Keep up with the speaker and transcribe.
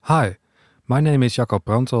Hi, my name is Jacco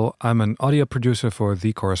Prantl. I'm an audio producer for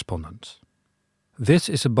The Correspondent. This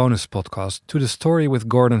is a bonus podcast to the story with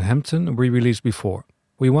Gordon Hempton we released before.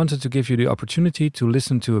 We wanted to give you the opportunity to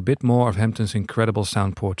listen to a bit more of Hempton's incredible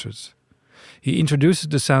sound portraits. He introduces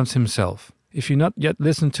the sounds himself. If you not yet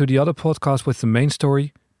listened to the other podcast with the main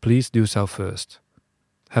story, please do so first.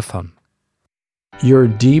 Have fun. Your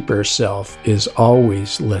deeper self is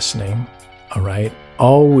always listening, all right?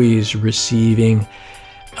 Always receiving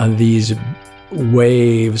these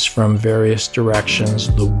waves from various directions,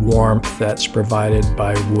 the warmth that's provided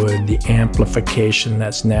by wood, the amplification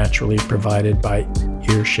that's naturally provided by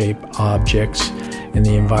ear-shaped objects in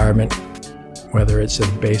the environment, whether it's at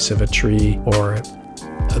the base of a tree or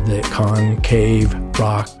the concave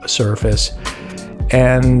rock surface.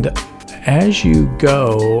 And as you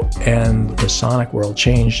go and the sonic world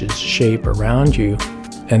changes shape around you,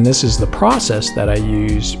 and this is the process that I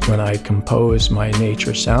use when I compose my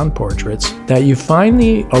nature sound portraits, that you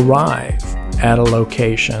finally arrive at a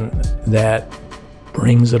location that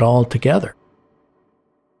brings it all together.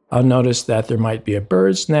 I'll notice that there might be a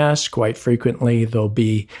bird's nest. Quite frequently, there'll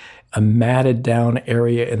be a matted down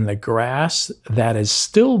area in the grass that is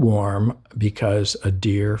still warm because a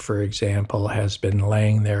deer, for example, has been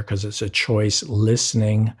laying there because it's a choice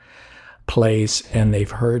listening place, and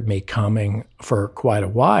they've heard me coming for quite a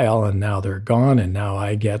while, and now they're gone, and now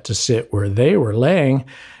I get to sit where they were laying,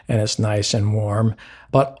 and it's nice and warm.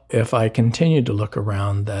 But if I continue to look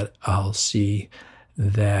around, that I'll see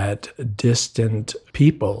that distant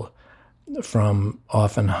people from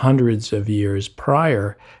often hundreds of years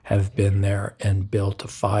prior have been there and built a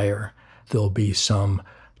fire. There'll be some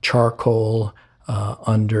charcoal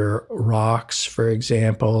under rocks, for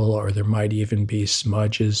example, or there might even be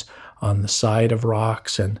smudges on the side of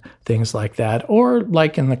rocks and things like that. Or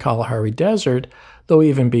like in the Kalahari Desert, there'll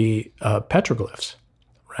even be petroglyphs,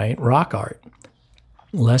 right? Rock art.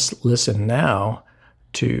 Let's listen now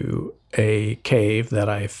to a cave that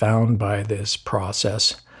I found by this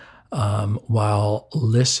process while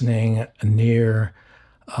listening near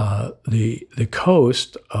the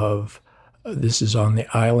coast of, this is on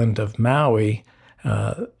the island of Maui,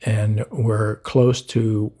 and we're close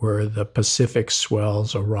to where the Pacific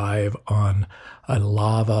swells arrive on a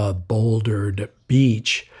lava bouldered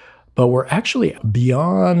beach, but we're actually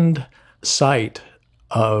beyond sight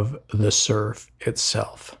of the surf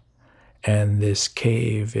itself. And this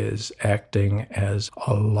cave is acting as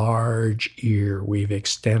a large ear. We've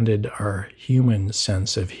extended our human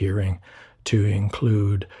sense of hearing to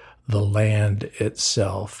include the land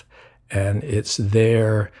itself. And it's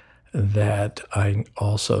there that I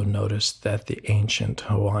also noticed that the ancient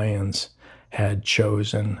Hawaiians had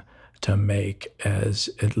chosen to make as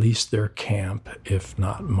at least their camp, if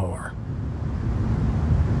not more.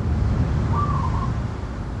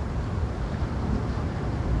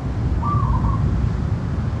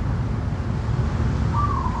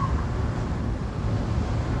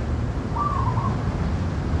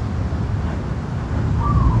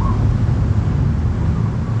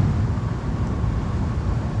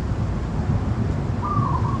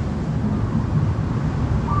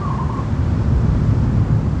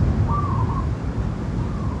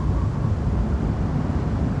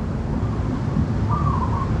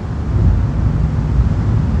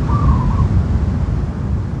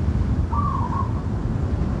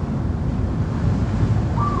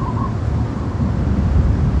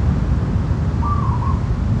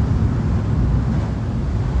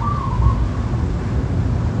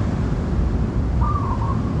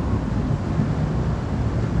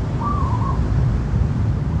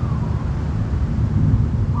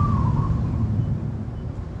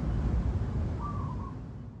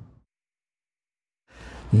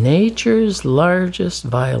 Nature's largest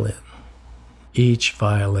violin. Each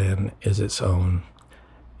violin is its own,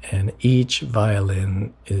 and each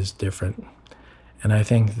violin is different. And I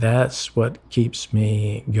think that's what keeps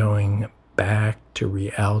me going back to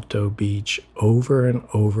Rialto Beach over and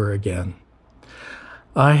over again.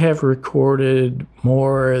 I have recorded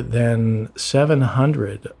more than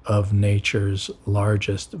 700 of nature's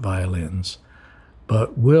largest violins,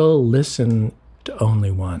 but will listen to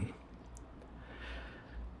only one.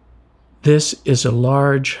 This is a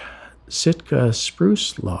large Sitka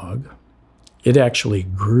spruce log. It actually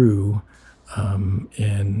grew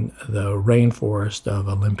in the rainforest of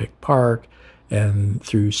Olympic Park, and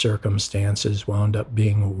through circumstances wound up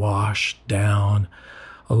being washed down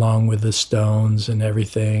along with the stones and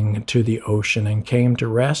everything to the ocean, and came to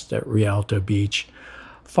rest at Rialto Beach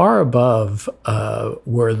far above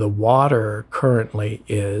where the water currently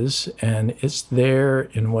is, and it's there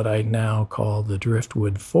in what I now call the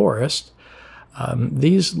driftwood forest,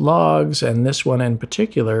 These logs, and this one in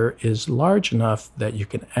particular, is large enough that you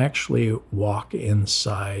can actually walk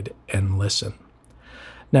inside and listen.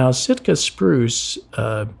 Now, Sitka spruce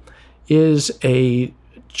is a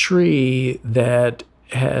tree that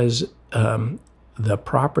has the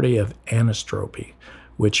property of anisotropy,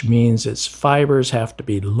 which means its fibers have to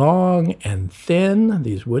be long and thin,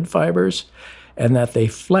 these wood fibers, and that they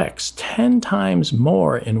flex 10 times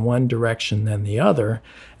more in one direction than the other.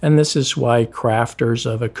 And this is why crafters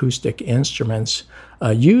of acoustic instruments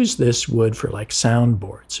use this wood for like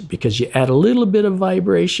soundboards, because you add a little bit of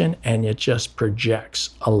vibration and it just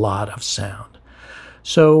projects a lot of sound.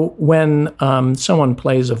 So when someone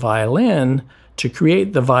plays a violin, to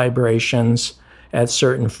create the vibrations at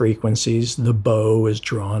certain frequencies, the bow is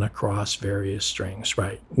drawn across various strings,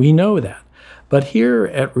 right? We know that. But here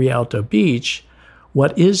at Rialto Beach,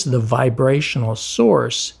 what is the vibrational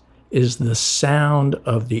source is the sound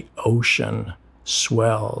of the ocean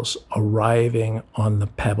swells arriving on the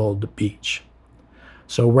pebbled beach.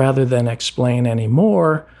 So rather than explain any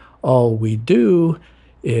more, all we do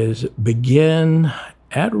is begin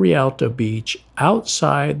at Rialto Beach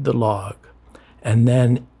outside the log and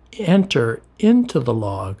then enter into the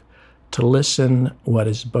log to listen what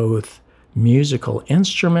is both musical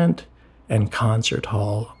instrument and concert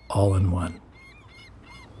hall all in one.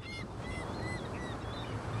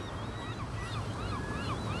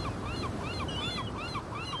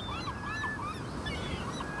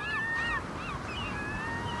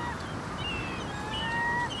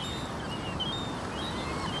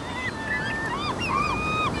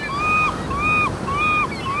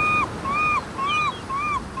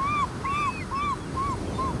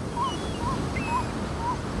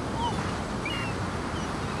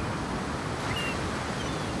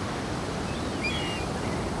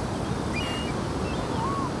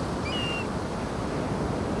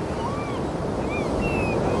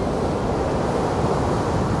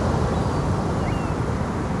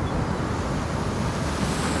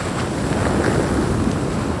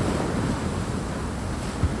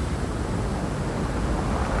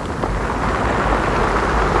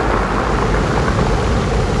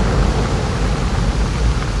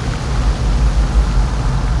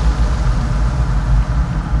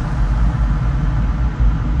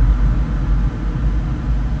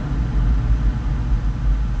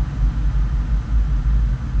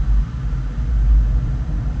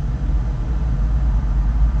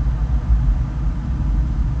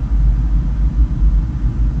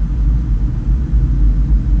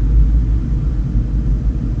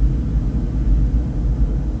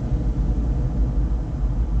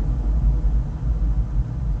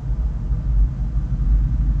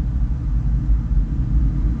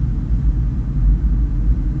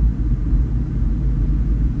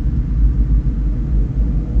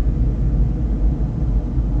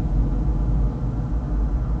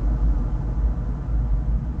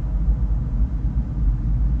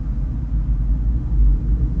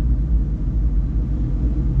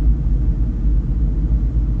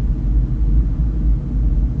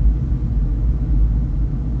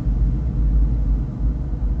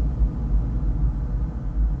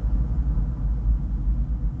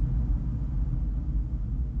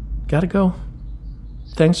 Gotta go.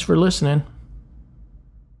 Thanks for listening.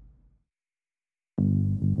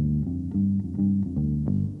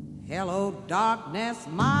 Hello, darkness,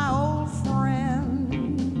 my old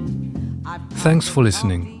friend. Thanks for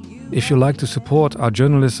listening. If you like to support our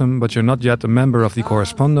journalism but you're not yet a member of The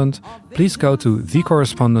Correspondent, please go to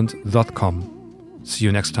thecorrespondent.com. See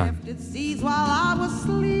you next time. While I was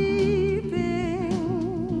sleeping,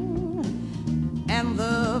 and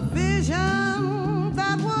the vision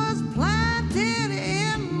that was planted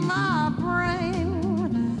in my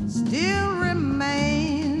brain still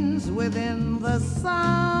remains within the sound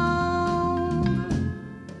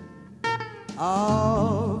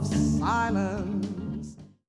of silence.